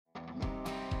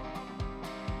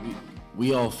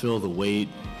We all feel the weight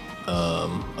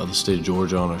of the state of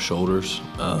Georgia on our shoulders,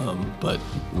 but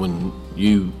when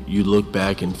you look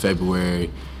back in February,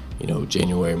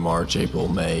 January, March, April,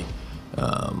 May,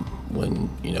 when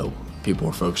people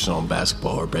are focusing on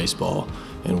basketball or baseball,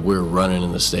 and we're running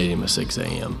in the stadium at 6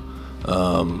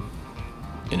 a.m.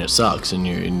 And it sucks,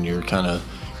 and you're kind of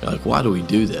like, why do we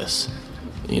do this?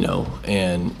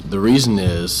 And the reason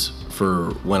is,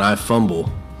 for when I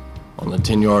fumble on the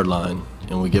 10-yard line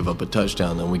and we give up a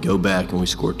touchdown, then we go back and we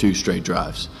score 2 straight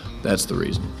drives. That's the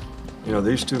reason.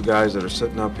 These 2 guys that are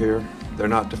sitting up here, they're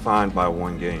not defined by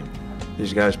one game.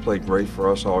 These guys played great for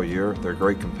us all year. They're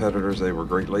great competitors. They were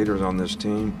great leaders on this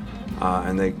team,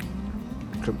 and they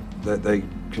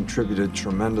contributed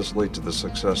tremendously to the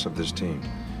success of this team,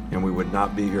 and we would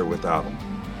not be here without them.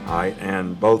 All right,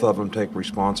 and both of them take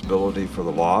responsibility for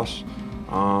the loss,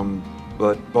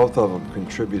 but both of them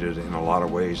contributed in a lot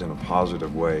of ways in a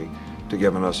positive way to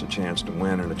giving us a chance to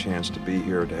win and a chance to be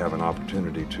here to have an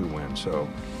opportunity to win. So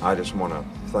I just want to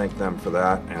thank them for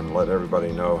that and let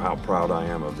everybody know how proud I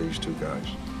am of these 2 guys.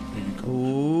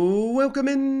 Welcome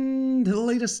in to the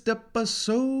latest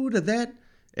episode of that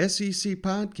SEC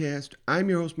podcast. I'm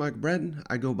your host, Mike Bratton.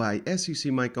 I go by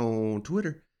SEC Mike on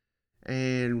Twitter.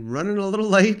 And running a little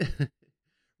late,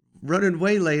 running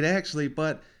way late actually,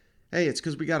 but hey, it's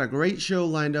because we got a great show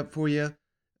lined up for you.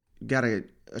 Got a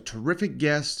terrific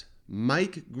guest,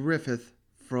 Mike Griffith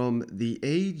from the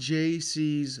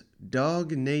AJC's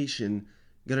Dog Nation,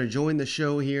 going to join the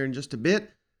show here in just a bit.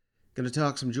 Going to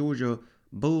talk some Georgia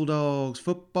Bulldogs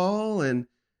football, and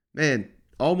man,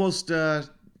 almost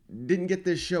didn't get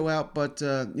this show out, but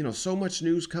so much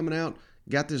news coming out.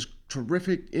 Got this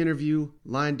terrific interview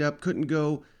lined up. Couldn't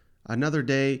go another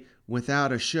day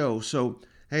without a show. So,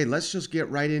 hey, let's just get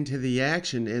right into the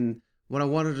action. And what I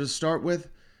wanted to start with,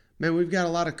 man, we've got a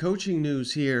lot of coaching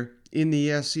news here in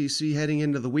the SEC heading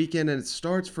into the weekend. And it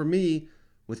starts for me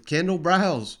with Kendal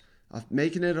Briles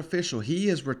making it official. He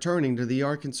is returning to the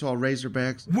Arkansas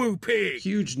Razorbacks. Woo pig!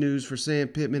 Huge news for Sam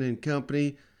Pittman and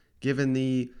company, given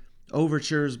the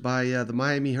overtures by the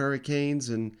Miami Hurricanes.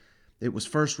 And it was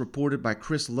first reported by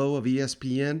Chris Lowe of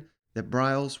ESPN that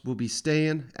Briles will be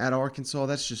staying at Arkansas.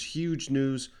 That's just huge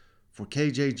news for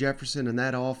KJ Jefferson and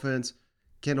that offense.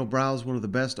 Kendal Briles, one of the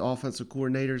best offensive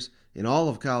coordinators in all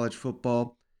of college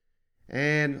football.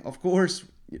 And, of course,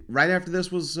 right after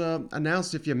this was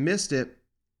announced, if you missed it,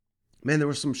 man, there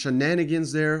were some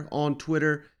shenanigans there on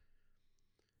Twitter.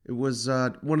 It was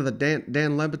one of the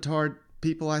Dan Le Batard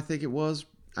people, I think it was.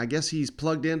 I guess he's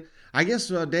plugged in. I guess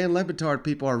Dan Le Batard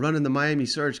people are running the Miami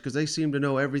search because they seem to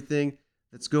know everything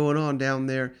that's going on down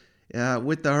there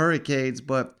with the Hurricanes.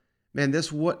 But, man,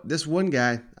 this one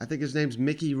guy, I think his name's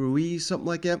Mickey Ruiz, something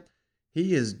like that,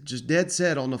 he is just dead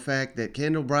set on the fact that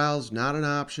Kendal Briles not an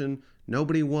option.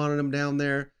 Nobody wanted him down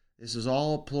there. This is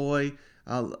all a ploy.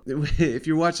 If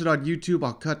you're watching on YouTube,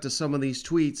 I'll cut to some of these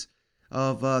tweets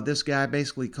of this guy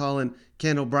basically calling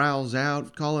Kendal Briles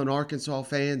out, calling Arkansas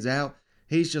fans out.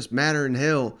 He's just madder than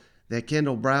hell that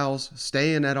Kendal Briles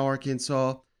staying at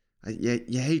Arkansas.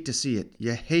 You hate to see it.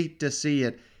 You hate to see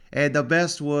it. And the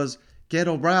best was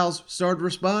Kendal Briles started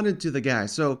responding to the guy.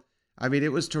 So, I mean,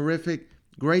 it was terrific.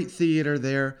 Great theater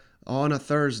there on a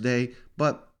Thursday.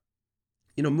 But,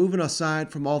 moving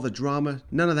aside from all the drama,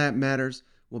 none of that matters.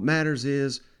 What matters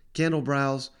is Kendal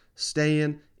Briles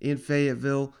staying in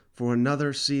Fayetteville for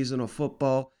another season of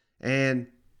football. And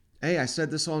hey, I said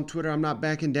this on Twitter. I'm not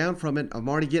backing down from it. I'm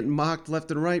already getting mocked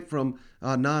left and right from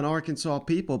non-Arkansas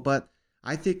people, but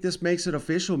I think this makes it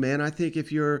official, man. I think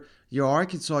if you're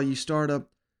Arkansas, you start a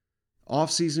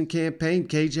off-season campaign,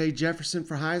 KJ Jefferson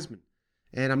for Heisman.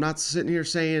 And I'm not sitting here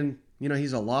saying,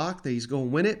 he's a lock, that he's going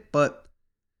to win it, but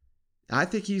I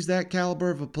think he's that caliber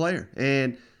of a player.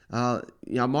 And,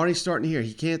 I'm already starting to hear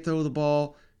he can't throw the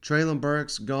ball. Traylon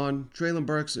Burks gone. Traylon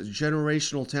Burks is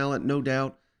generational talent, no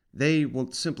doubt. They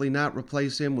will simply not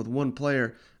replace him with one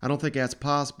player. I don't think that's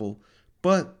possible.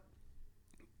 But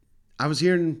I was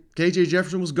hearing KJ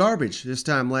Jefferson was garbage this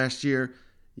time last year.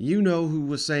 You know who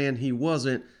was saying he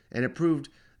wasn't, and it proved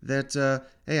that,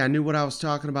 hey, I knew what I was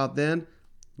talking about then.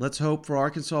 Let's hope for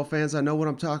Arkansas fans I know what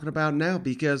I'm talking about now,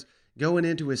 because going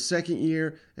into his second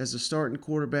year as a starting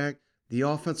quarterback, the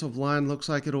offensive line looks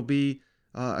like it'll be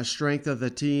a strength of the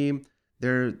team.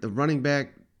 The running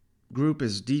back group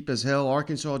is deep as hell.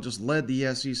 Arkansas just led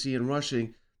the SEC in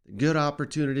rushing. Good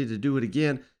opportunity to do it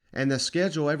again. And the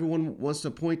schedule, everyone wants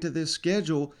to point to this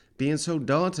schedule being so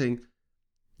daunting.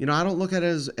 I don't look at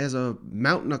it as a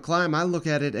mountain to climb. I look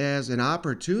at it as an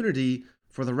opportunity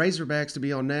for the Razorbacks to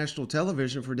be on national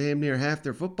television for damn near half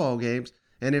their football games.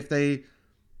 And if they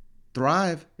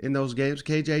thrive in those games,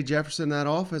 KJ Jefferson, that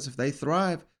offense, if they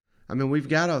thrive, I mean, we've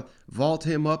got to vault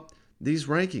him up these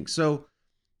rankings. So,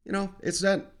 it's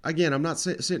not, again, I'm not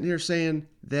sitting here saying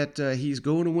that he's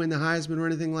going to win the Heisman or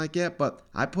anything like that, but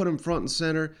I put him front and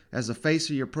center as the face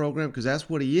of your program because that's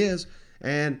what he is.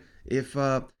 And if,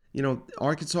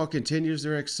 Arkansas continues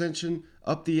their ascension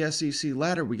up the SEC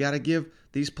ladder, we got to give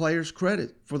these players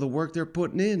credit for the work they're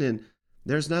putting in. And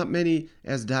there's not many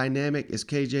as dynamic as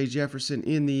KJ Jefferson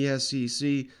in the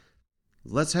SEC.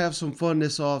 Let's have some fun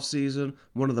this offseason.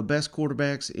 One of the best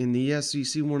quarterbacks in the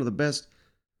SEC, one of the best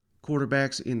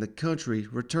quarterbacks in the country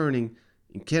returning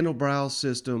in Kendal Briles'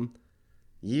 system.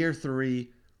 Year 3,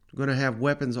 we're going to have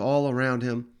weapons all around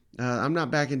him. I'm not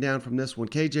backing down from this one.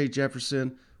 KJ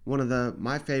Jefferson, one of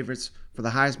my favorites for the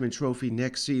Heisman Trophy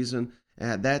next season.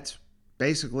 That's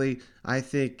basically, I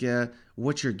think,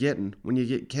 what you're getting when you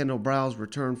get Kendal Briles'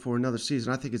 return for another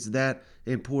season. I think it's that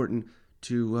important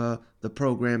to the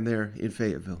program there in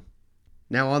Fayetteville.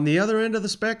 Now, on the other end of the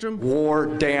spectrum, War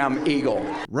Damn Eagle.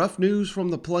 Rough news from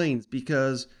the Plains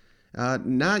because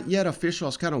not yet official. I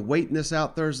was kind of waiting this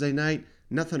out Thursday night.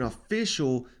 Nothing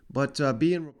official, but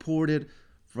being reported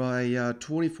by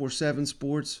 24/7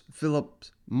 Sports, Philip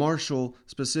Marshall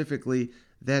specifically,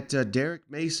 that Derek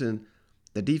Mason,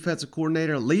 the defensive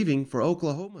coordinator, leaving for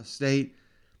Oklahoma State.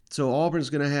 So Auburn's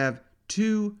going to have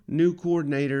 2 new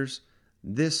coordinators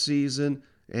this season,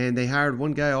 and they hired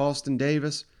one guy, Austin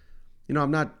Davis. I'm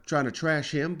not trying to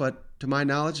trash him, but to my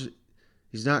knowledge,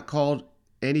 he's not called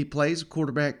any plays,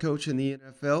 quarterback coach in the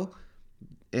NFL.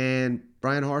 And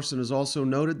Brian Harsin has also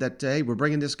noted that, hey, we're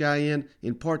bringing this guy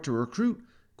in part to recruit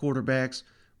quarterbacks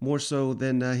more so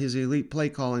than his elite play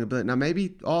calling ability. Now,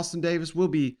 maybe Austin Davis will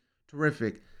be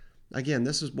terrific. Again,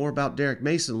 this is more about Derek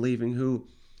Mason leaving, who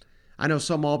I know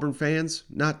some Auburn fans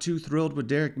not too thrilled with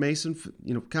Derek Mason,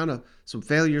 kind of some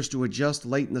failures to adjust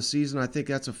late in the season. I think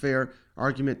that's a fair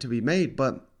argument to be made,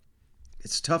 but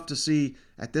it's tough to see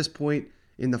at this point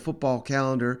in the football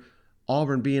calendar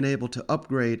Auburn being able to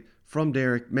upgrade from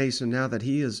Derek Mason now that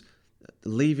he is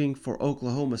leaving for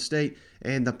Oklahoma State.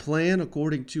 And the plan,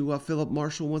 according to Philip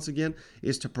Marshall once again,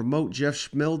 is to promote Jeff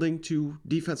Schmelding to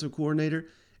defensive coordinator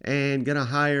and going to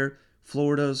hire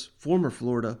former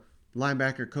Florida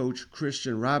linebacker coach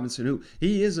Christian Robinson, who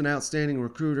he is an outstanding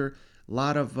recruiter.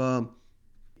 Robinson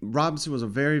was a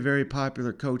very, very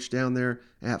popular coach down there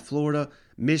at Florida.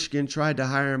 Michigan tried to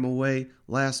hire him away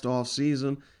last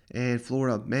offseason, and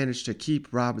Florida managed to keep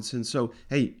Robinson. So,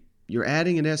 hey, you're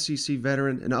adding an SEC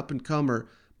veteran, an up-and-comer,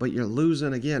 but you're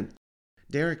losing, again,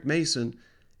 Derek Mason.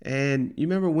 And you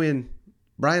remember when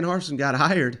Brian Harsin got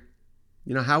hired,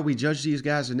 how we judged these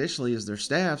guys initially as their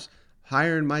staffs,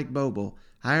 hiring Mike Bobo,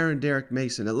 hiring Derek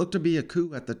Mason. It looked to be a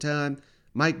coup at the time.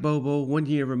 Mike Bobo, 1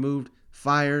 year removed,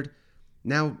 fired.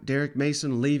 Now Derek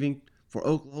Mason leaving for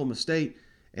Oklahoma State.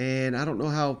 And I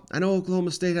know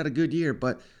Oklahoma State had a good year,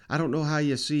 but I don't know how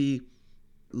you see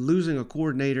losing a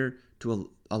coordinator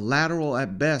to a lateral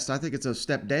at best. I think it's a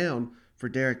step down for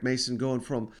Derek Mason going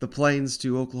from the Plains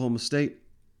to Oklahoma State.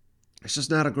 It's just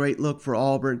not a great look for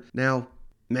Auburn. Now,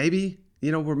 maybe,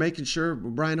 we're making sure,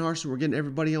 Brian Harsin, we're getting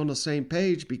everybody on the same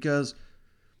page because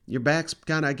your back's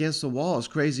kind of against the wall, as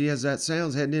crazy as that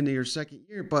sounds, heading into your second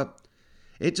year. But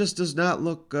it just does not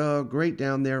look great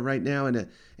down there right now. And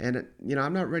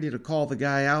I'm not ready to call the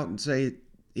guy out and say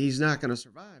he's not going to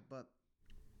survive. But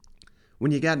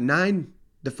when you got 9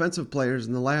 defensive players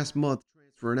in the last month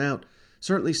transferring out,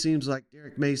 certainly seems like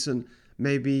Derek Mason,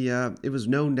 maybe it was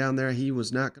known down there he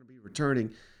was not going to be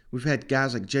returning. We've had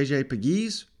guys like J.J.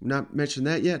 Pegues, not mentioned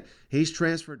that yet. He's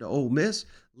transferred to Ole Miss.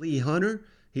 Lee Hunter,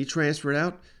 he transferred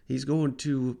out. He's going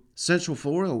to Central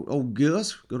Florida. Old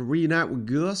Gus, going to reunite with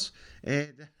Gus.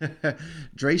 And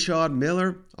Drayshawn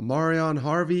Miller, Amarion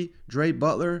Harvey, Dre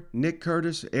Butler, Nick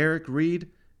Curtis, Eric Reed,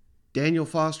 Daniel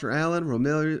Foster Allen,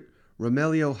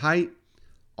 Romelio Height.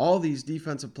 All these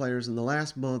defensive players in the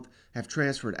last month have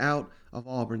transferred out of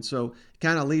Auburn. So it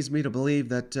kind of leads me to believe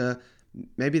that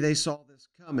maybe they saw this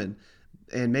coming.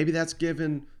 And maybe that's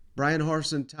given Brian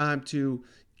Harsin time to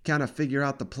kind of figure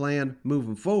out the plan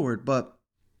moving forward. But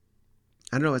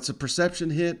I don't know, it's a perception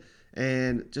hit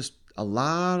and just a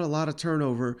lot of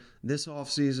turnover this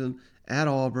offseason at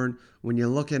Auburn when you're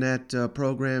looking at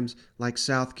programs like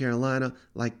South Carolina,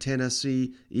 like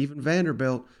Tennessee, even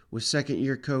Vanderbilt with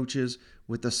second-year coaches,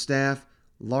 with the staff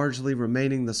largely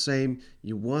remaining the same.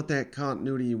 You want that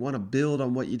continuity. You want to build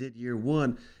on what you did year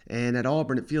one. And at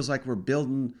Auburn, it feels like we're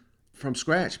building from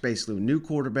scratch, basically. New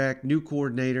quarterback, new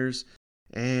coordinators.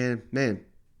 And, man,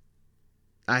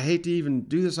 I hate to even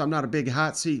do this. I'm not a big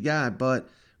hot seat guy, but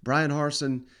Brian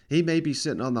Harsin, he may be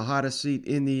sitting on the hottest seat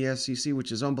in the SEC,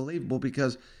 which is unbelievable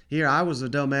because here I was a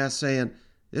dumbass saying,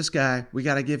 this guy, we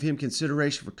got to give him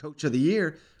consideration for Coach of the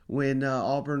Year when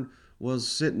Auburn was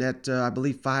sitting at, I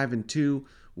believe, 5-2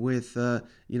 with, a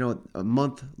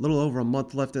little over a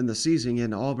month left in the season,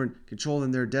 and Auburn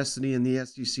controlling their destiny in the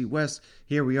SEC West.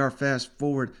 Here we are, fast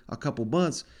forward a couple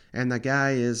months, and the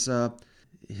guy is,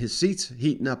 his seat's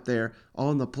heating up there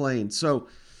on the plane. So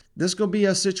this is going to be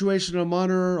a situation to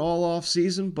monitor all off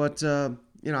season, but,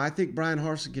 I think Brian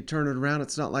Harsin can turn it around.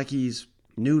 It's not like he's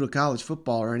new to college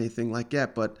football or anything like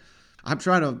that, but I'm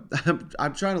trying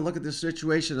to look at this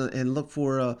situation and look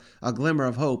for a glimmer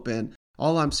of hope. And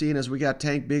all I'm seeing is we got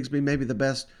Tank Bigsby, maybe the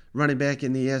best running back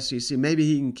in the SEC. Maybe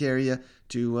he can carry you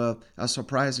to a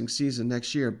surprising season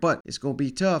next year, but it's going to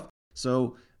be tough.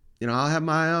 So, I'll have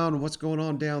my eye on what's going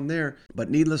on down there. But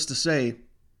needless to say,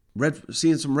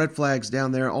 seeing some red flags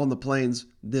down there on the plains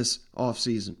this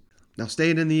offseason. Now,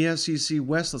 staying in the SEC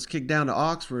West, let's kick down to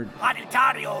Oxford. Hotty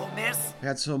toddy, Ole Miss.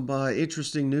 Had some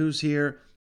interesting news here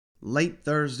late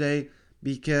Thursday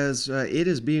because it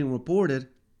is being reported.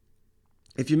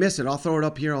 If you missed it, I'll throw it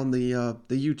up here on the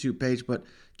YouTube page. But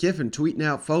Kiffin tweeting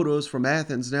out photos from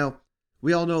Athens. Now,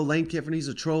 we all know Lane Kiffin, he's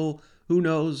a troll. Who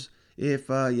knows if,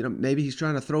 maybe he's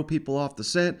trying to throw people off the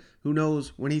scent. Who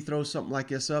knows when he throws something like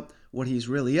this up, what he's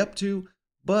really up to.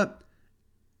 But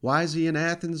why is he in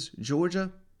Athens,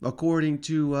 Georgia? According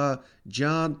to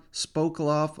John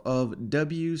Spokaloff of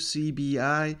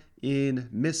WCBI in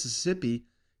Mississippi,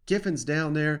 Kiffin's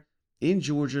down there in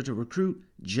Georgia to recruit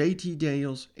JT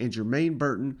Daniels and Jermaine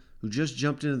Burton, who just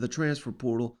jumped into the transfer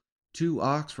portal to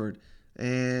Oxford.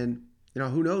 And,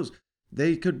 who knows?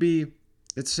 They could be,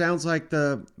 it sounds like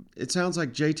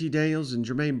JT Daniels and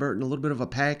Jermaine Burton, a little bit of a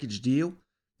package deal.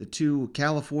 The two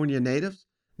California natives.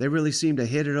 They really seemed to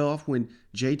hit it off when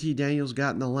JT Daniels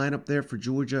got in the lineup there for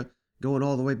Georgia, going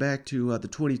all the way back to the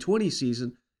 2020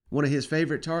 season. One of his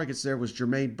favorite targets there was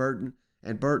Jermaine Burton,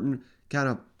 and Burton kind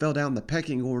of fell down the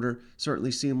pecking order,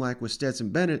 certainly seemed like with Stetson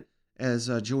Bennett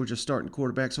as Georgia's starting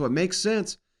quarterback. So it makes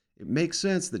sense. It makes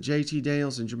sense that JT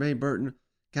Daniels and Jermaine Burton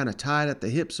kind of tied at the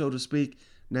hip, so to speak.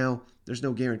 Now, there's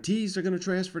no guarantees they're going to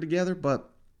transfer together,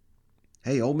 but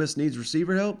hey, Ole Miss needs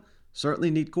receiver help, certainly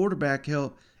need quarterback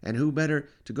help, and who better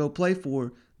to go play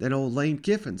for than old Lane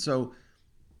Kiffin? So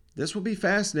this will be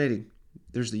fascinating.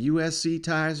 There's the USC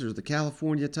ties, there's the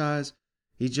California ties.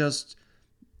 He just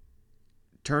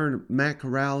turned Matt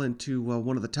Corral into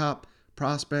one of the top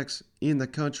prospects in the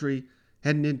country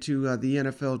heading into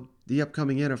the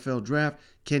upcoming NFL draft.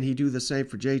 Can he do the same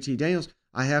for JT Daniels?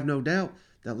 I have no doubt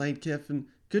that Lane Kiffin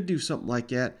could do something like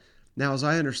that. Now, as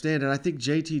I understand it, I think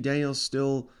JT Daniels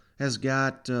still has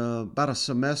got about a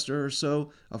semester or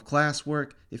so of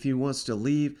classwork if he wants to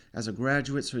leave as a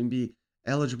graduate, so he can be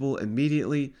eligible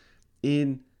immediately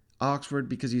in Oxford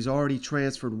because he's already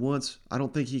transferred once. I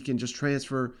don't think he can just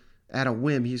transfer at a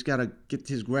whim. He's got to get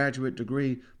his graduate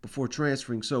degree before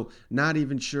transferring. So not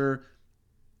even sure,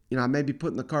 I may be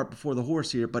putting the cart before the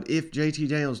horse here, but if JT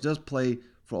Daniels does play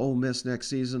for Ole Miss next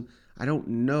season, I don't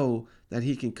know that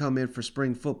he can come in for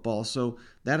spring football. So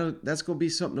that's going to be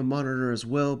something to monitor as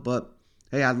well. But,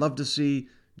 hey, I'd love to see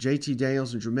JT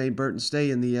Daniels and Jermaine Burton stay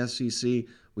in the SEC.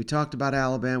 We talked about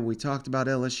Alabama. We talked about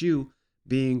LSU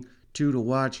being two to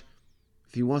watch.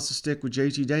 If he wants to stick with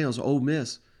JT Daniels, Ole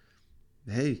Miss,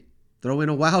 hey, throw in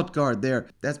a wild card there.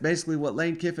 That's basically what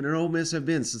Lane Kiffin and Ole Miss have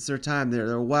been since their time there.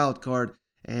 They're a wild card,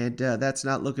 and that's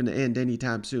not looking to end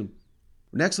anytime soon.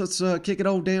 Next, let's kick it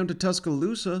on down to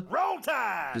Tuscaloosa. Roll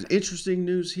Tide! There's interesting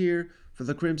news here for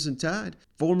the Crimson Tide.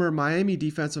 Former Miami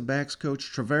defensive backs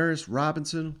coach Travaris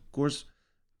Robinson. Of course,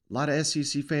 a lot of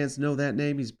SEC fans know that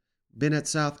name. He's been at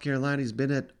South Carolina. He's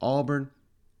been at Auburn.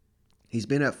 He's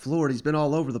been at Florida. He's been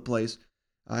all over the place.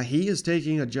 He is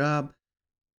taking a job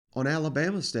on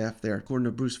Alabama's staff there, according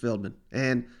to Bruce Feldman.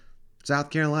 And South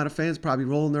Carolina fans probably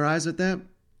rolling their eyes at that.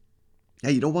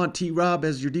 Hey, you don't want T-Rob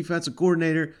as your defensive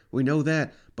coordinator. We know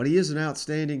that. But he is an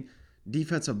outstanding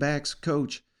defensive backs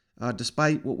coach,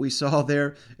 despite what we saw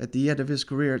there at the end of his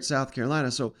career at South Carolina.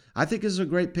 So I think this is a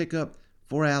great pickup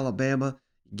for Alabama.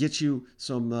 Get you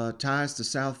some ties to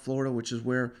South Florida, which is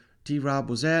where T-Rob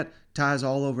was at. Ties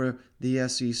all over the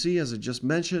SEC, as I just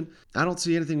mentioned. I don't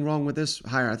see anything wrong with this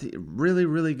hire. I think really,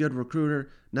 really good recruiter.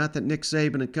 Not that Nick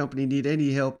Saban and company need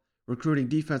any help recruiting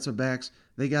defensive backs.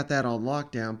 They got that on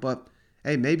lockdown. But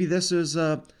hey, maybe this is,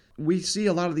 we see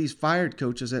a lot of these fired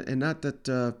coaches, and not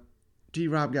that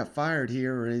T-Rob got fired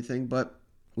here or anything, but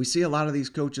we see a lot of these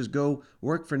coaches go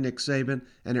work for Nick Saban,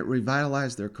 and it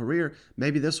revitalized their career.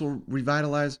 Maybe this will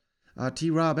revitalize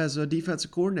T-Rob as a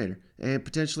defensive coordinator and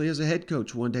potentially as a head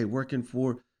coach one day working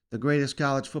for the greatest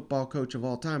college football coach of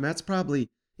all time. That's probably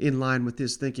in line with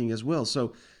his thinking as well.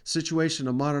 So situation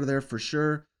to monitor there for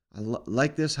sure. I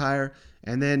like this hire.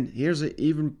 And then here's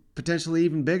an potentially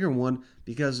even bigger one,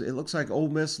 because it looks like Ole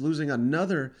Miss losing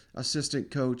another assistant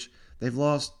coach. They've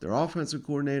lost their offensive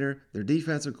coordinator, their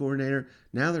defensive coordinator,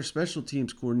 now their special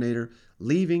teams coordinator,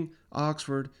 leaving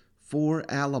Oxford for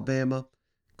Alabama.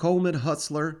 Coleman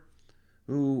Hutzler,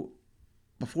 who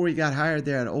before he got hired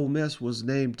there at Ole Miss was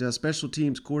named Special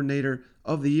Teams Coordinator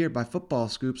of the Year by Football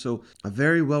Scoop, so a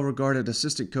very well-regarded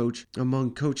assistant coach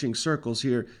among coaching circles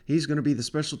here. He's going to be the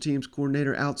Special Teams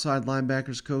Coordinator, outside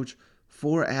linebackers coach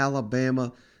for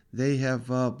Alabama. They have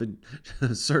been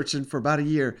searching for about a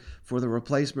year for the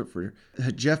replacement for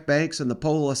Jeff Banks and the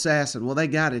pole assassin. Well, they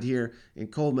got it here in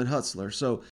Coleman Hutzler.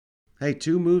 So, hey,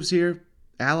 2 moves here.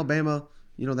 Alabama,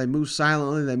 they move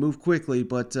silently, they move quickly,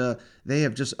 but they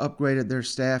have just upgraded their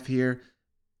staff here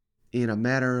in a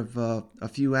matter of a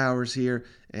few hours here.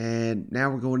 And now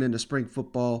we're going into spring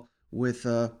football with,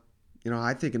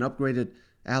 I think an upgraded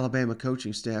Alabama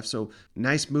coaching staff. So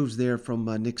nice moves there from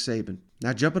Nick Saban.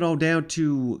 Now jumping on down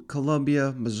to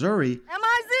Columbia, Missouri.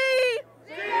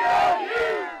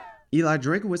 Eli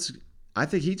Drinkwitz, I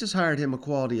think he just hired him a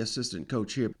quality assistant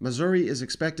coach here. Missouri is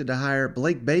expected to hire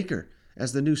Blake Baker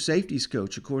as the new safeties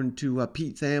coach, according to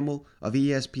Pete Thamel of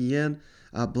ESPN.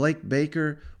 Blake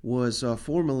Baker was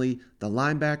formerly the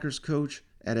linebackers coach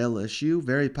at LSU,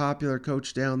 very popular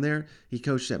coach down there. He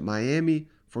coached at Miami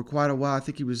for quite a while. I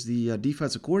think he was the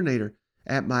defensive coordinator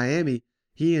at Miami.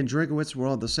 He and Drinkwitz were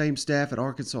on the same staff at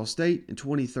Arkansas State in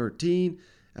 2013.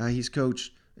 He's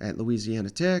coached at Louisiana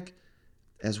Tech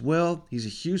as well. He's a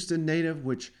Houston native,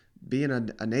 which being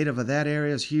a native of that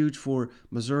area is huge for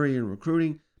Missouri in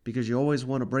recruiting, because you always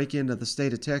want to break into the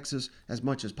state of Texas as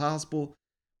much as possible.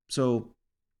 So,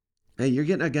 hey, you're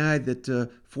getting a guy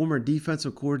that former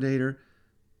defensive coordinator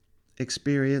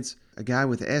experience, a guy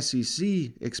with SEC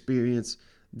experience.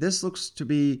 This looks to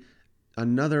be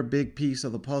another big piece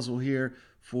of the puzzle here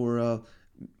for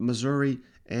Missouri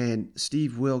and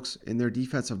Steve Wilkes in their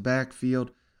defensive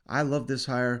backfield. I love this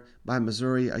hire by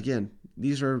Missouri. Again,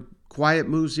 these are quiet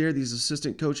moves here, these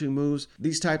assistant coaching moves.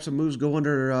 These types of moves go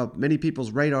under many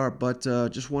people's radar, but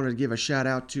just wanted to give a shout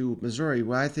out to Missouri,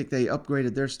 where I think they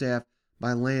upgraded their staff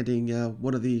by landing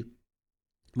one of the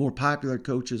more popular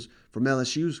coaches from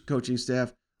LSU's coaching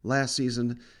staff last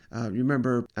season.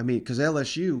 Remember, because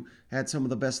LSU had some of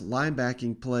the best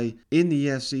linebacking play in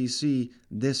the SEC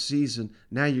this season.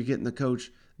 Now you're getting the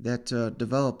coach that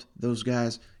developed those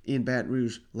guys in Baton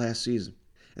Rouge last season.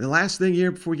 And the last thing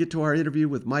here before we get to our interview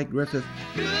with Mike Griffith,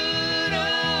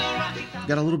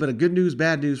 got a little bit of good news,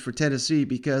 bad news for Tennessee,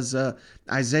 because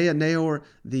Isaiah Neyor,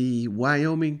 the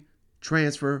Wyoming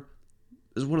transfer,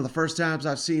 this is one of the first times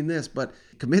I've seen this, but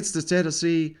commits to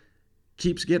Tennessee,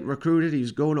 keeps getting recruited.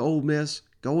 He's going to Ole Miss,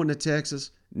 going to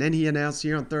Texas, and then he announced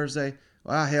here on Thursday,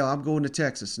 well, hell, I'm going to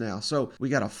Texas now. So we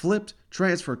got a flipped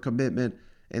transfer commitment,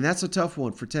 and that's a tough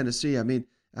one for Tennessee.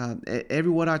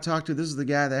 Everyone I talked to, this is the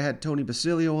guy that had Tony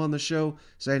Basilio on the show,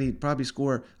 saying he'd probably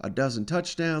score a dozen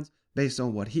touchdowns based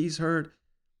on what he's heard.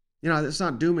 It's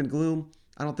not doom and gloom.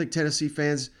 I don't think Tennessee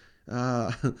fans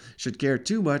should care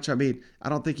too much. I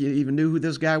don't think you even knew who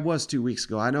this guy was 2 weeks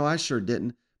ago. I know I sure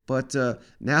didn't. But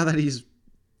now that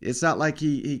it's not like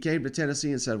he came to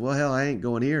Tennessee and said, well, hell, I ain't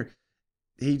going here.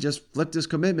 He just flipped his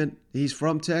commitment. He's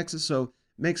from Texas, so it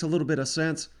makes a little bit of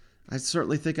sense. I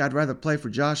certainly think I'd rather play for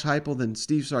Josh Heupel than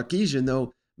Steve Sarkisian,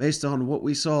 though, based on what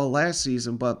we saw last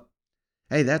season. But,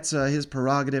 hey, that's his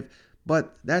prerogative.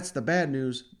 But that's the bad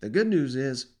news. The good news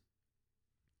is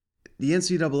the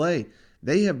NCAA,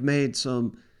 they have made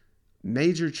some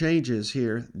major changes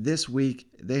here this week.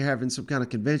 They're having some kind of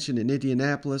convention in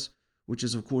Indianapolis, which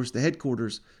is, of course, the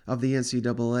headquarters of the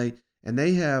NCAA. And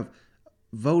they have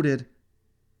voted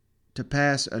to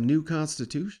pass a new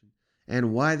constitution.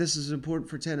 And why this is important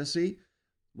for Tennessee?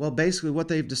 Well, basically what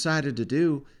they've decided to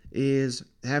do is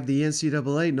have the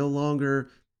NCAA no longer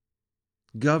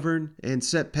govern and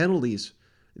set penalties.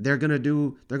 They're going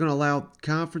to allow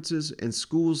conferences and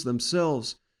schools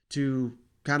themselves to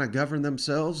kind of govern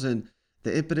themselves. And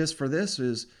the impetus for this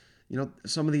is,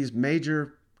 some of these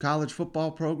major college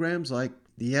football programs like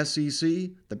the SEC,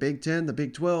 the Big Ten, the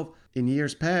Big 12, in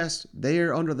years past, they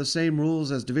are under the same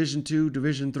rules as Division II,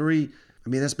 Division III.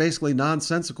 That's basically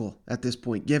nonsensical at this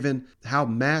point, given how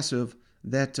massive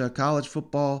that college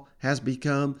football has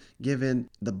become, given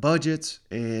the budgets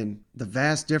and the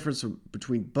vast difference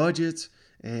between budgets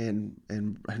and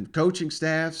coaching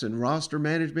staffs and roster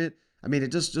management. It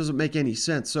just doesn't make any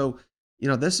sense. So,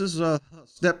 this is a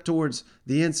step towards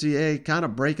the NCAA kind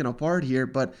of breaking apart here,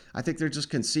 but I think they're just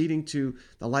conceding to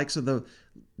the likes of the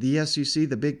the SEC,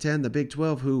 the Big Ten, the Big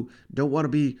 12, who don't want to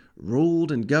be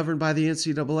ruled and governed by the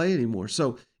NCAA anymore.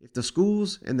 So if the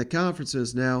schools and the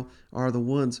conferences now are the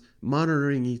ones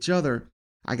monitoring each other,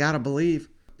 I got to believe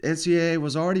NCAA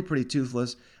was already pretty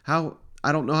toothless.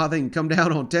 I don't know how they can come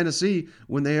down on Tennessee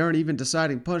when they aren't even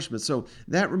deciding punishment. So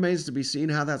that remains to be seen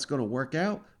how that's going to work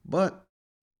out. But,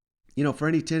 for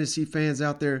any Tennessee fans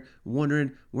out there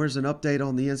wondering where's an update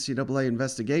on the NCAA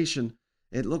investigation,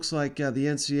 it looks like the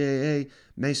NCAA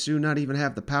may soon not even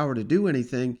have the power to do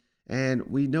anything. And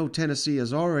we know Tennessee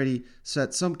has already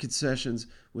set some concessions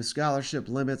with scholarship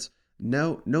limits.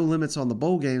 No limits on the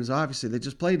bowl games. Obviously, they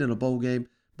just played in a bowl game.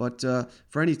 But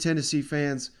for any Tennessee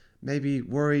fans maybe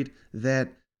worried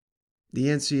that the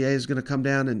NCAA is going to come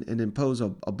down and impose a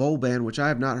bowl ban, which I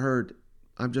have not heard.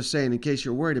 I'm just saying in case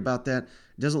you're worried about that.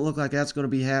 It doesn't look like that's going to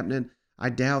be happening. I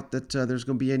doubt that there's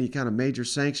going to be any kind of major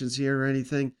sanctions here or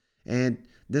anything. And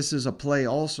this is a play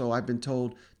also, I've been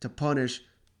told, to punish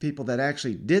people that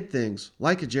actually did things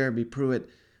like a Jeremy Pruitt,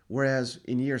 whereas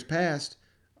in years past,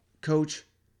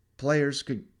 players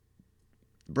could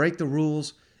break the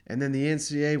rules, and then the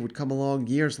NCAA would come along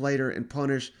years later and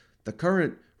punish the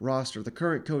current roster, the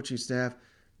current coaching staff.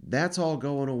 That's all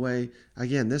going away.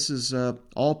 Again, this is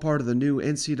all part of the new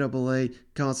NCAA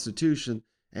Constitution.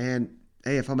 And,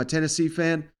 hey, if I'm a Tennessee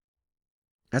fan,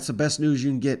 that's the best news you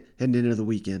can get heading into the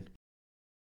weekend.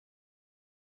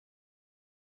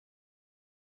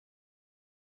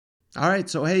 All right,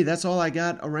 so, hey, that's all I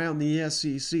got around the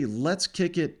SEC. Let's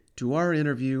kick it to our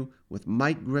interview with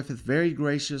Mike Griffith, very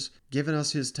gracious, giving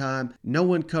us his time. No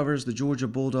one covers the Georgia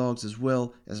Bulldogs as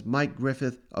well as Mike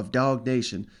Griffith of Dog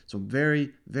Nation. So I'm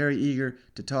very, very eager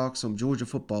to talk some Georgia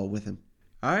football with him.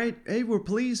 All right, hey, we're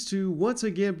pleased to once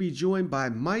again be joined by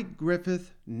Mike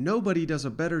Griffith. Nobody does a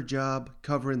better job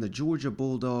covering the Georgia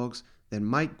Bulldogs than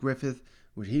Mike Griffith,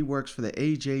 where he works for the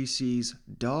AJC's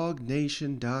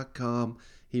DogNation.com.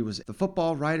 He was the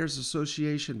Football Writers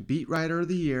Association Beat Writer of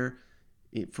the Year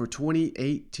for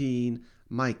 2018.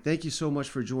 Mike, thank you so much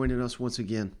for joining us once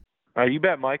again. You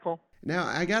bet, Michael. Now,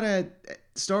 I got to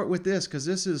start with this because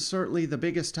this is certainly the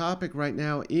biggest topic right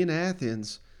now in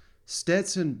Athens.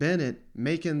 Stetson Bennett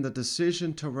making the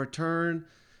decision to return.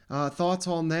 Thoughts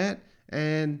on that?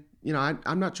 And,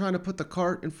 I'm not trying to put the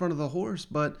cart in front of the horse,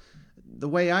 but the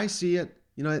way I see it,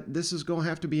 this is going to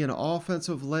have to be an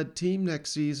offensive-led team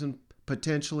next season,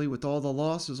 potentially, with all the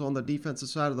losses on the defensive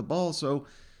side of the ball. So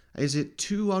is it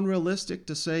too unrealistic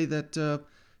to say that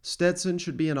Stetson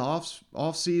should be an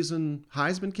off-season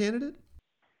Heisman candidate?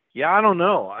 Yeah, I don't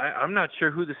know. I'm not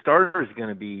sure who the starter is going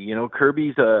to be.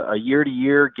 Kirby's a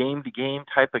year-to-year, game-to-game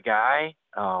type of guy.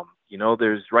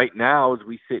 There's right now, as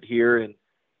we sit here in,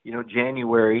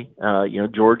 January,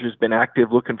 Georgia's been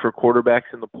active looking for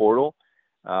quarterbacks in the portal.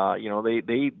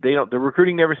 The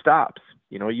recruiting never stops.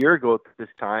 A year ago at this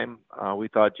time, we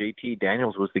thought JT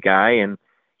Daniels was the guy, and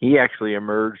he actually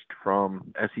emerged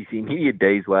from SEC Media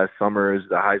Days last summer as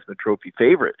the Heisman Trophy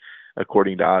favorite,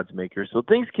 according to odds makers. So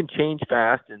things can change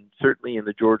fast, and certainly in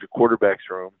the Georgia quarterbacks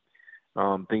room,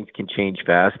 things can change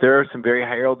fast. There are some very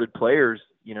heralded players,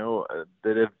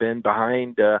 that have been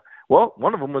behind.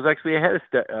 One of them was actually ahead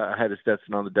of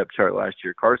Stetson on the depth chart last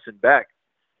year. Carson Beck,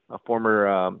 a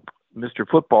former Mr.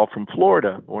 Football from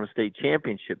Florida, won a state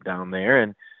championship down there,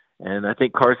 and I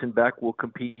think Carson Beck will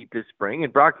compete this spring.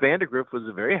 And Brock Vandegrift was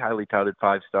a very highly touted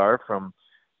 5-star from,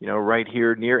 right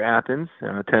here near Athens,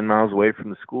 10 miles away from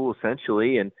the school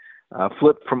essentially, and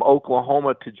flipped from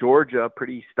Oklahoma to Georgia, a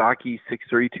pretty stocky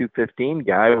 6'3", 215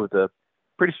 guy with a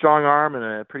pretty strong arm and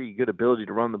a pretty good ability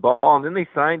to run the ball. And then they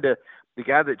signed the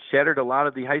guy that shattered a lot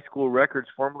of the high school records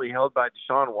formerly held by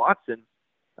Deshaun Watson,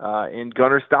 in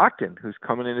Gunnar Stockton, who's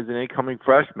coming in as an incoming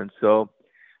freshman. So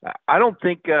I don't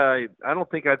think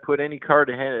I'd put any cart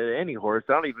ahead of any horse.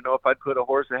 I don't even know if I'd put a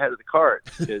horse ahead of the cart,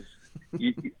 because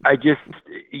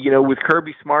with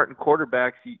Kirby Smart and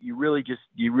quarterbacks, you really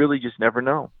just never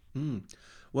know.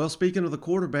 Well, speaking of the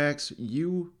quarterbacks,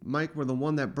 you, Mike, were the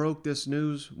one that broke this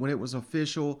news when it was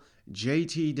official.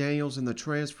 JT Daniels in the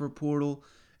transfer portal,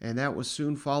 and that was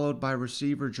soon followed by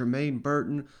receiver Jermaine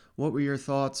Burton. What were your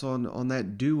thoughts on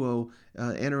that duo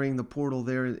entering the portal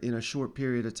there in a short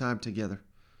period of time together?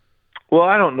 Well,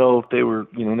 I don't know if they were,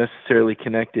 necessarily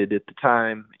connected at the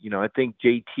time. I think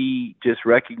JT just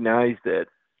recognized that,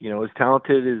 as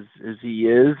talented as he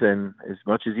is and as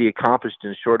much as he accomplished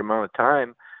in a short amount of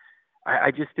time,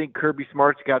 I just think Kirby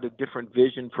Smart's got a different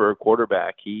vision for a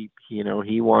quarterback. He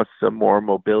wants some more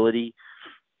mobility,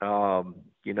 and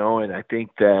I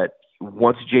think that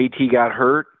once JT got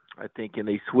hurt, and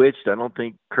they switched, I don't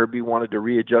think Kirby wanted to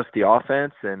readjust the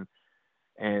offense, and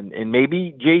And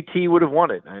maybe JT would have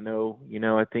won it. I know,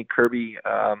 I think Kirby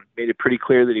made it pretty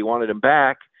clear that he wanted him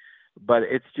back, but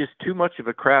it's just too much of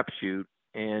a crapshoot.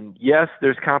 And yes,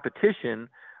 there's competition,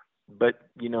 but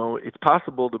it's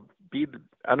possible to be.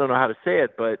 I don't know how to say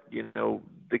it, but the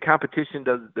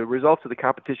results of the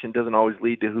competition doesn't always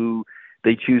lead to who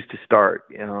they choose to start.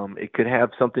 It could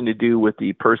have something to do with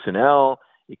the personnel.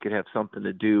 It could have something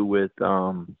to do with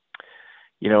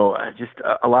just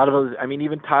a lot of those. I mean,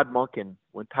 even Todd Monken,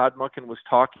 when Todd Monken was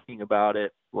talking about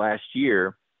it last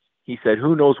year, he said,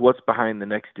 "Who knows what's behind the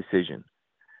next decision?"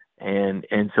 And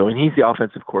he's the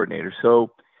offensive coordinator.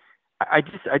 So I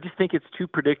just think it's too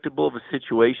unpredictable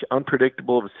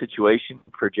of a situation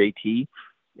for JT.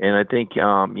 And I think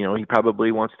he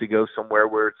probably wants to go somewhere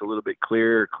where it's a little bit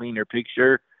cleaner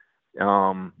picture.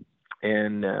 He'll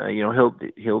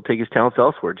take his talents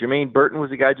elsewhere. Jermaine Burton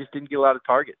was a guy just didn't get a lot of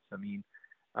targets. I mean,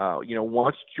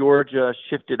 once Georgia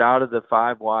shifted out of the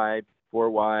 5 wide, 4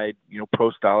 wide,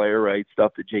 pro style air raid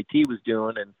stuff that JT was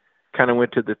doing, and kind of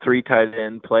went to the 3 tight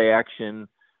end play action,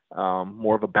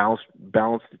 more of a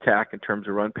balanced attack in terms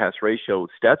of run pass ratio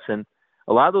with Stetson,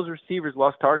 a lot of those receivers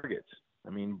lost targets. I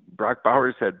mean, Brock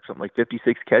Bowers had something like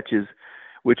 56 catches,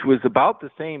 which was about the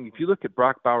same. If you look at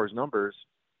Brock Bowers' numbers,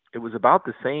 it was about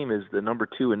the same as the number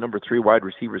 2 and number 3 wide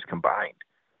receivers combined.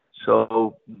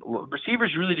 So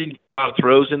receivers really didn't get a lot of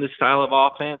throws in this style of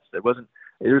offense. There was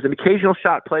an occasional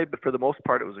shot played, but for the most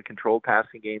part, it was a controlled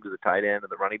passing game to the tight end and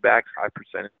the running backs, high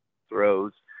percentage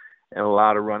throws, and a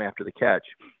lot of run after the catch,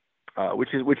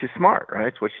 which is smart, right?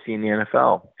 It's what you see in the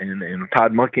NFL. And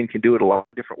Todd Monken can do it a lot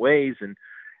of different ways, and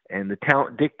the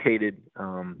talent dictated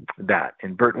that.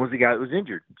 And Burton was the guy that was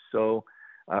injured so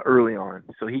early on,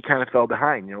 so he kind of fell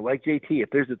behind. Like JT, if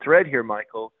there's a thread here,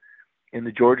 Michael, in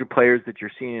the Georgia players that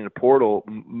you're seeing in the portal,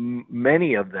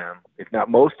 many of them, if not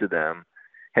most of them,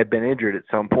 have been injured at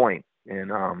some point.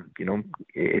 And,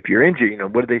 if you're injured,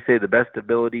 what do they say? The best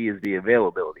ability is the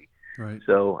availability. Right.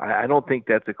 So I don't think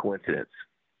that's a coincidence.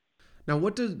 Now,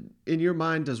 in your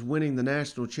mind, does winning the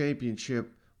national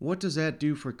championship, what does that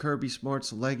do for Kirby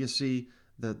Smart's legacy,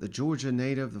 the Georgia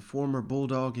native, the former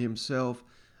Bulldog himself?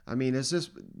 I mean, is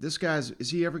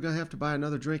he ever going to have to buy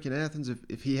another drink in Athens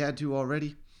if he had to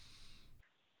already?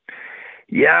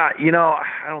 Yeah,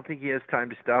 I don't think he has time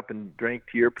to stop and drink,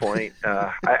 to your point.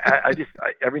 I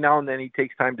every now and then he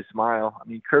takes time to smile. I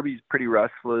mean, Kirby's pretty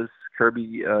restless.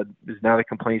 Kirby is not a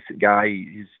complacent guy.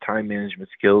 His time management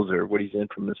skills are what he's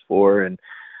infamous for, and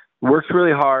works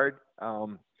really hard.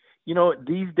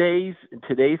 These days, in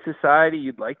today's society,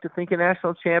 you'd like to think a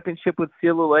national championship would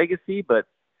seal a legacy, but,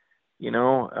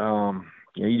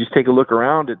 you just take a look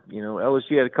around at,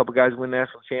 LSU had a couple guys win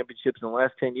national championships in the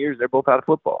last 10 years. They're both out of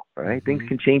football, right? Mm-hmm. Things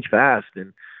can change fast.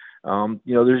 And,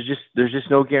 there's just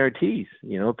no guarantees.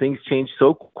 Things change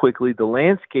so quickly. The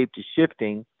landscape is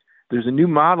shifting. There's a new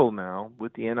model now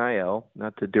with the NIL,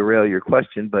 not to derail your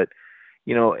question, but,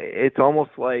 it's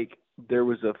almost like there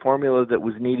was a formula that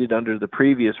was needed under the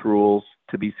previous rules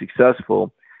to be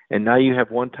successful. And now you have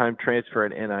one-time transfer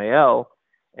in NIL.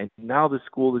 And now the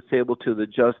school that's able to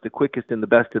adjust the quickest and the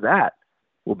best of that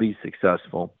will be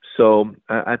successful. So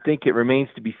I think it remains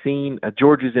to be seen.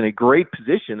 Georgia's in a great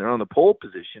position. They're on the pole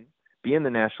position, being the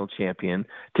national champion,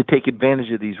 to take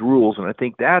advantage of these rules. And I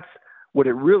think that's what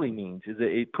it really means, is that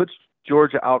it puts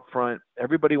Georgia out front.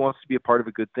 Everybody wants to be a part of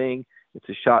a good thing. It's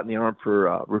a shot in the arm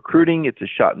for recruiting. It's a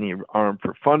shot in the arm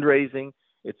for fundraising.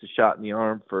 It's a shot in the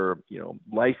arm for,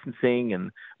 licensing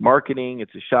and marketing.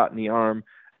 It's a shot in the arm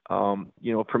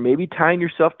for maybe tying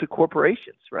yourself to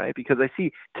corporations, right? Because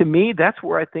to me, that's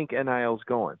where I think NIL is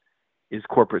going, is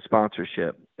corporate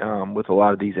sponsorship with a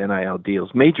lot of these NIL deals,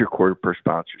 major corporate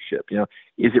sponsorship.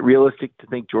 Is it realistic to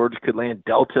think Georgia could land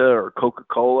Delta or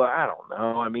Coca-Cola? I don't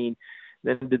know. I mean,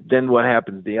 then what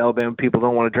happens? The Alabama people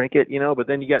don't want to drink it, but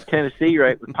then you got Tennessee,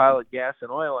 right, with Pilot Gas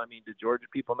and Oil. I mean, do Georgia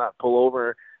people not pull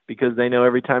over because they know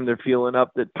every time they're fueling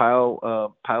up that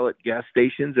Pilot gas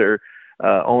stations are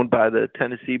owned by the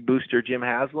Tennessee booster Jim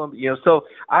Haslam? So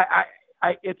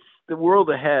it's the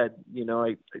world ahead.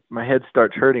 My head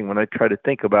starts hurting when I try to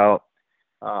think about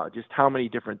just how many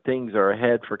different things are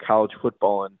ahead for college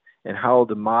football and how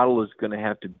the model is going to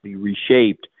have to be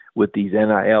reshaped with these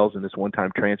NILs and this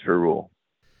one-time transfer rule.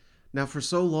 Now, for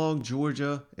so long,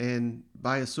 Georgia, and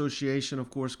by association, of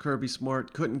course, Kirby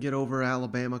Smart, couldn't get over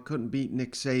Alabama, couldn't beat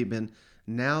Nick Saban.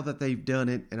 Now that they've done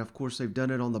it, and of course they've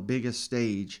done it on the biggest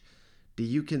stage, do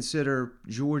you consider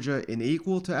Georgia an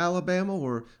equal to Alabama,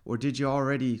 or did you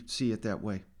already see it that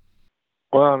way?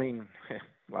 Well, I mean,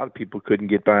 a lot of people couldn't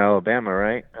get by Alabama,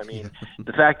 right? I mean,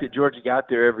 the fact that Georgia got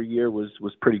there every year was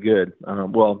pretty good.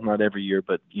 Well, not every year,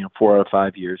 but 4 out of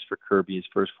 5 years for Kirby, his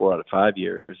first 4 out of 5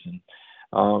 years. And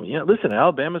listen,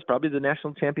 Alabama's probably the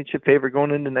national championship favorite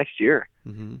going into next year.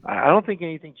 Mm-hmm. I don't think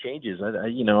anything changes.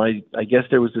 I guess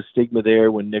there was a stigma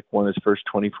there when Nick won his first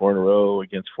 24 in a row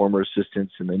against former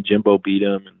assistants, and then Jimbo beat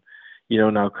him,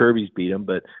 and now Kirby's beat him.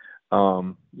 But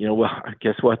well,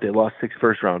 guess what? They lost 6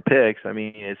 first-round picks. I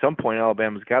mean, at some point,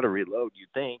 Alabama's got to reload, you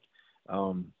think.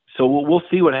 So we'll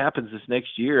see what happens this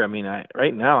next year. I mean,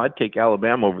 right now, I'd take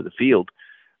Alabama over the field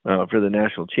for the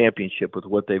national championship with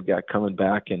what they've got coming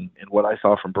back and what I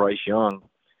saw from Bryce Young.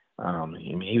 I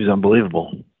mean, he was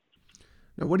unbelievable.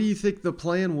 Now, what do you think the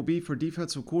plan will be for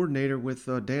defensive coordinator with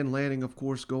Dan Lanning, of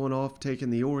course, going off, taking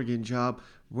the Oregon job?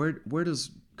 Where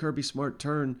does Kirby Smart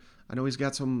turn? I know he's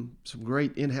got some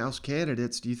great in-house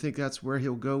candidates. Do you think that's where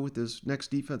he'll go with his next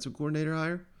defensive coordinator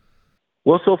hire?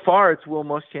 Well, so far it's Will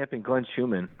Muschamp and Glenn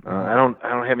Schumann. I don't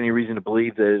have any reason to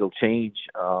believe that it'll change.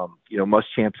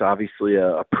 Muschamp's obviously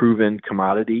a proven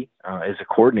commodity as a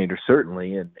coordinator,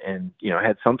 certainly, and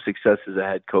had some success as a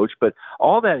head coach. But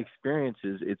all that experience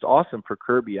it's awesome for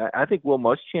Kirby. I think Will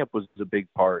Muschamp was a big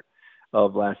part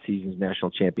of last season's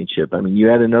national championship. I mean, you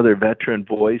had another veteran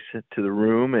voice to the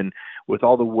room, and with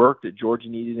all the work that Georgia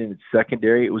needed in its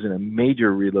secondary, it was in a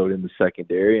major reload in the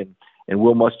secondary, and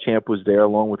Will Muschamp was there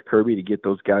along with Kirby to get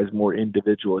those guys more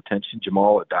individual attention.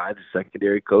 Jamal Adai, the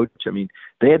secondary coach, I mean,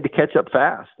 they had to catch up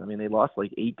fast. I mean, they lost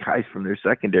like 8 guys from their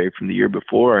secondary from the year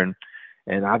before,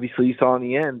 and obviously you saw in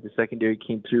the end the secondary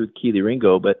came through with Keely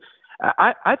Ringo, but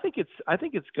I think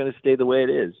it's going to stay the way it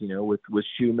is, with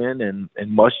Schumann and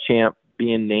Muschamp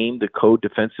being named the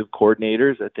co-defensive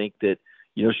coordinators. I think that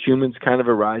Schumann's kind of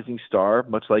a rising star,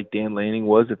 much like Dan Lanning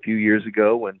was a few years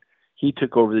ago when he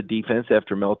took over the defense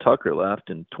after Mel Tucker left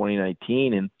in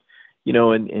 2019. And,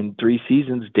 in 3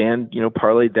 seasons, Dan,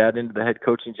 parlayed that into the head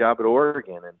coaching job at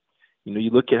Oregon. And,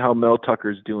 you look at how Mel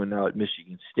Tucker's doing now at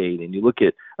Michigan State, and you look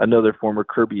at another former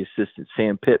Kirby assistant,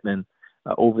 Sam Pittman,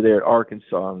 over there at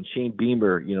Arkansas, and Shane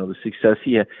Beamer, the success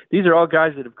he had. These are all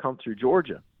guys that have come through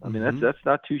Georgia. I mean, that's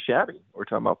not too shabby. We're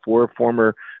talking about 4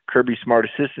 former Kirby Smart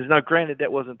assistants. Now, granted,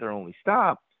 that wasn't their only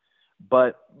stop,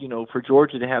 but, for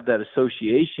Georgia to have that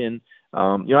association,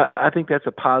 I think that's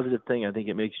a positive thing. I think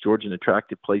it makes Georgia an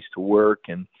attractive place to work.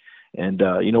 And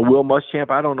Will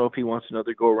Muschamp, I don't know if he wants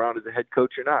another go around as a head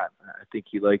coach or not. I think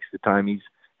he likes the time he's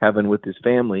having with his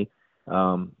family.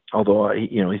 Although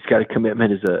he's got a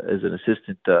commitment as an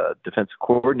assistant defensive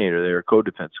coordinator there,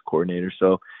 co-defensive coordinator.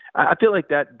 So I feel like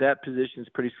that position is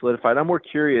pretty solidified. I'm more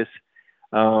curious,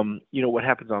 what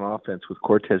happens on offense with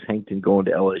Cortez Hankton going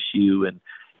to LSU, and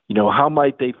how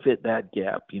might they fit that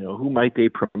gap? Who might they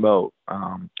promote?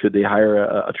 Could they hire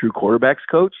a true quarterbacks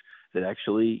coach that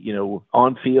actually,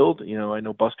 on field? I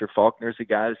know Buster Faulkner's a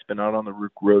guy that's been out on the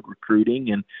road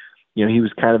recruiting, and he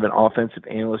was kind of an offensive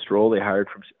analyst role they hired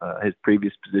from his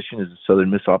previous position as a Southern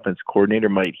Miss offense coordinator.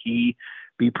 Might he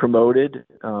be promoted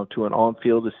to an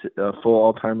on-field, full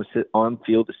all-time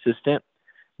on-field assistant?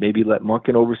 Maybe let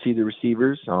Munkin oversee the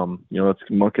receivers.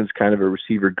 Munkin's kind of a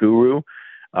receiver guru.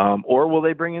 Or will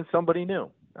they bring in somebody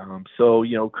new? So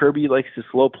Kirby likes to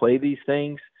slow play these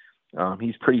things.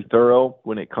 He's pretty thorough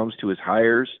when it comes to his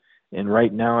hires. And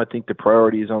right now, I think the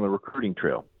priority is on the recruiting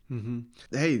trail. Mm-hmm.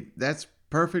 Hey, that's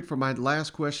perfect for my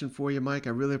last question for you, Mike. I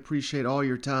really appreciate all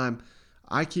your time.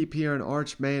 I keep hearing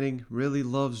Arch Manning really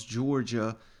loves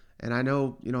Georgia, and I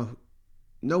know,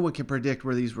 no one can predict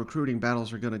where these recruiting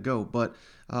battles are going to go, but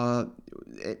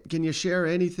can you share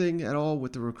anything at all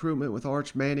with the recruitment with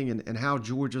Arch Manning and how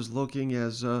Georgia's looking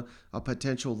as a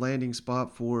potential landing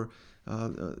spot for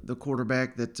the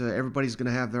quarterback that everybody's going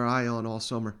to have their eye on all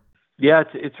summer? Yeah,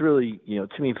 it's really,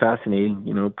 to me,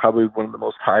 fascinating. Probably one of the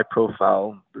most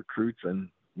high-profile recruits, and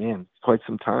man, quite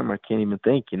some time. I can't even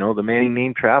think. The Manning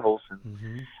name travels, and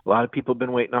a lot of people have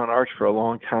been waiting on Arch for a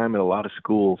long time at a lot of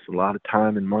schools. A lot of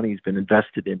time and money has been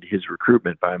invested into his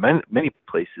recruitment by many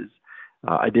places.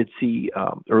 I did see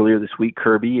earlier this week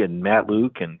Kirby and Matt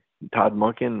Luke and Todd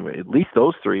Munkin. At least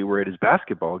those 3 were at his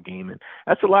basketball game, and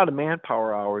that's a lot of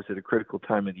manpower hours at a critical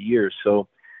time of the year. So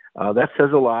that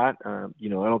says a lot. I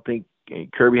don't think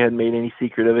Kirby hadn't made any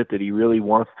secret of it that he really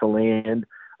wants to land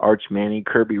Arch Manning.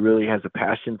 Kirby really has a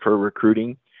passion for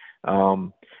recruiting.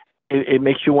 It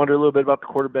makes you wonder a little bit about the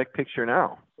quarterback picture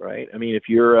now, right? I mean, if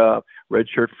you're a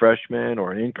redshirt freshman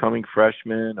or an incoming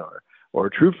freshman or a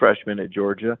true freshman at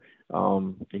Georgia,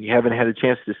 and you haven't had a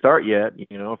chance to start yet,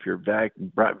 if you're back,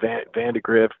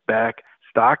 Vandegrift, back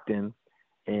Stockton,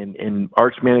 and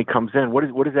Arch Manning comes in,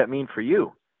 what does that mean for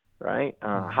you? Right?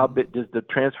 How big does the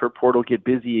transfer portal get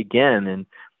busy again? And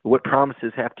what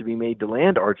promises have to be made to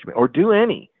land Arch or do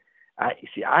any.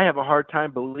 I have a hard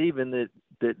time believing that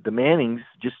the Mannings,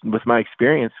 just with my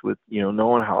experience with,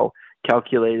 knowing how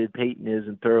calculated Peyton is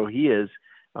and thorough he is,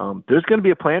 there's going to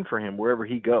be a plan for him wherever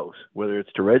he goes, whether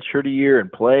it's to redshirt a year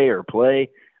and play.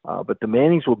 But the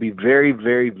Mannings will be very,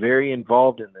 very, very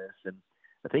involved in this. And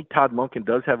I think Todd Monken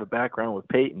does have a background with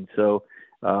Peyton, so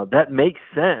that makes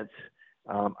sense.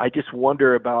 I just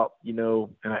wonder about, and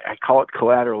I call it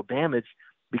collateral damage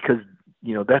because,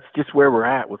 that's just where we're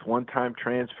at with one-time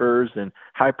transfers and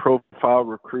high-profile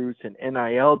recruits and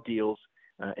NIL deals.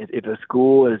 If a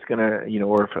school is going to,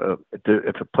 or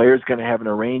if a player is going to have an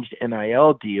arranged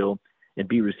NIL deal and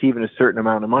be receiving a certain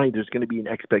amount of money, there's going to be an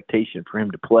expectation for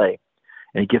him to play.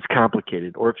 And it gets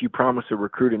complicated. Or if you promise a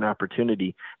recruit an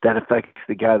opportunity, that affects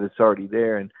the guy that's already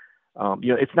there. And,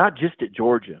 it's not just at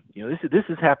Georgia. This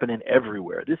is happening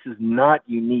everywhere. This is not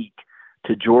unique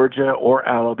to Georgia or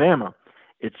Alabama.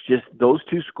 It's just those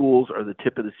two schools are the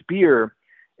tip of the spear,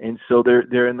 and so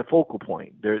they're in the focal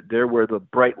point. They're where the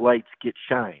bright lights get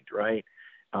shined, right?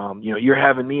 You're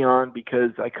having me on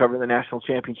because I cover the national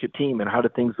championship team, and how do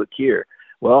things look here?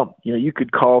 Well, you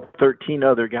could call 13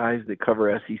 other guys that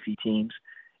cover SEC teams,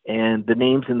 and the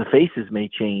names and the faces may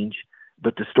change,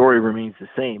 but the story remains the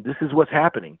same. This is what's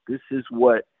happening. This is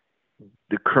what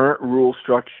the current rule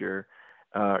structure,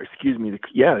 the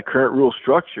current rule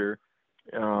structure,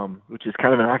 which is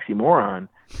kind of an oxymoron.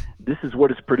 This is what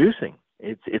it's producing.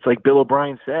 It's like Bill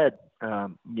O'Brien said,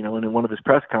 in one of his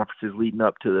press conferences leading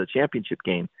up to the championship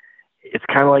game. It's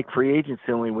kind of like free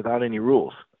agency only without any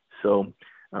rules. So,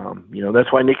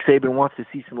 that's why Nick Saban wants to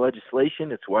see some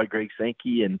legislation. It's why Greg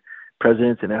Sankey and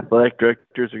presidents and athletic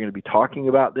directors are going to be talking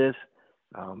about this.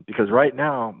 Because right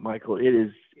now, Michael, it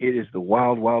is the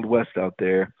wild, wild west out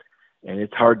there, and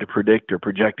it's hard to predict or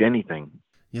project anything.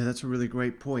 Yeah, that's a really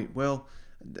great point. Well,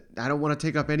 I don't want to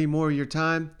take up any more of your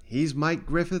time. He's Mike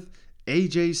Griffith,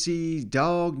 AJC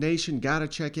Dog Nation. Got to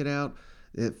check it out.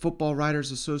 The Football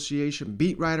Writers Association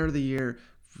Beat Writer of the Year,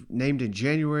 named in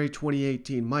January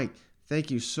 2018. Mike,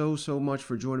 thank you so much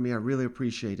for joining me. I really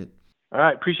appreciate it. All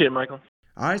right. Appreciate it, Michael.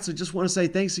 All right, so just want to say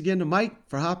thanks again to Mike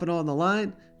for hopping on the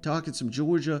line, talking some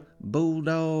Georgia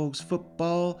Bulldogs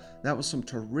football. That was some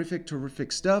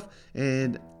terrific stuff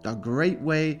and a great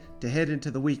way to head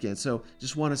into the weekend. So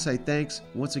just want to say thanks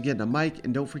once again to Mike,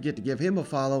 and don't forget to give him a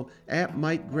follow at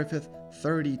Mike Griffith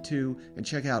 32 and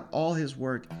check out all his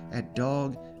work at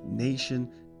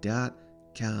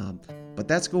dognation.com. But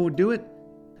that's going to do it.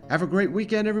 Have a great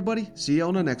weekend, everybody. See you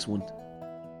on the next one.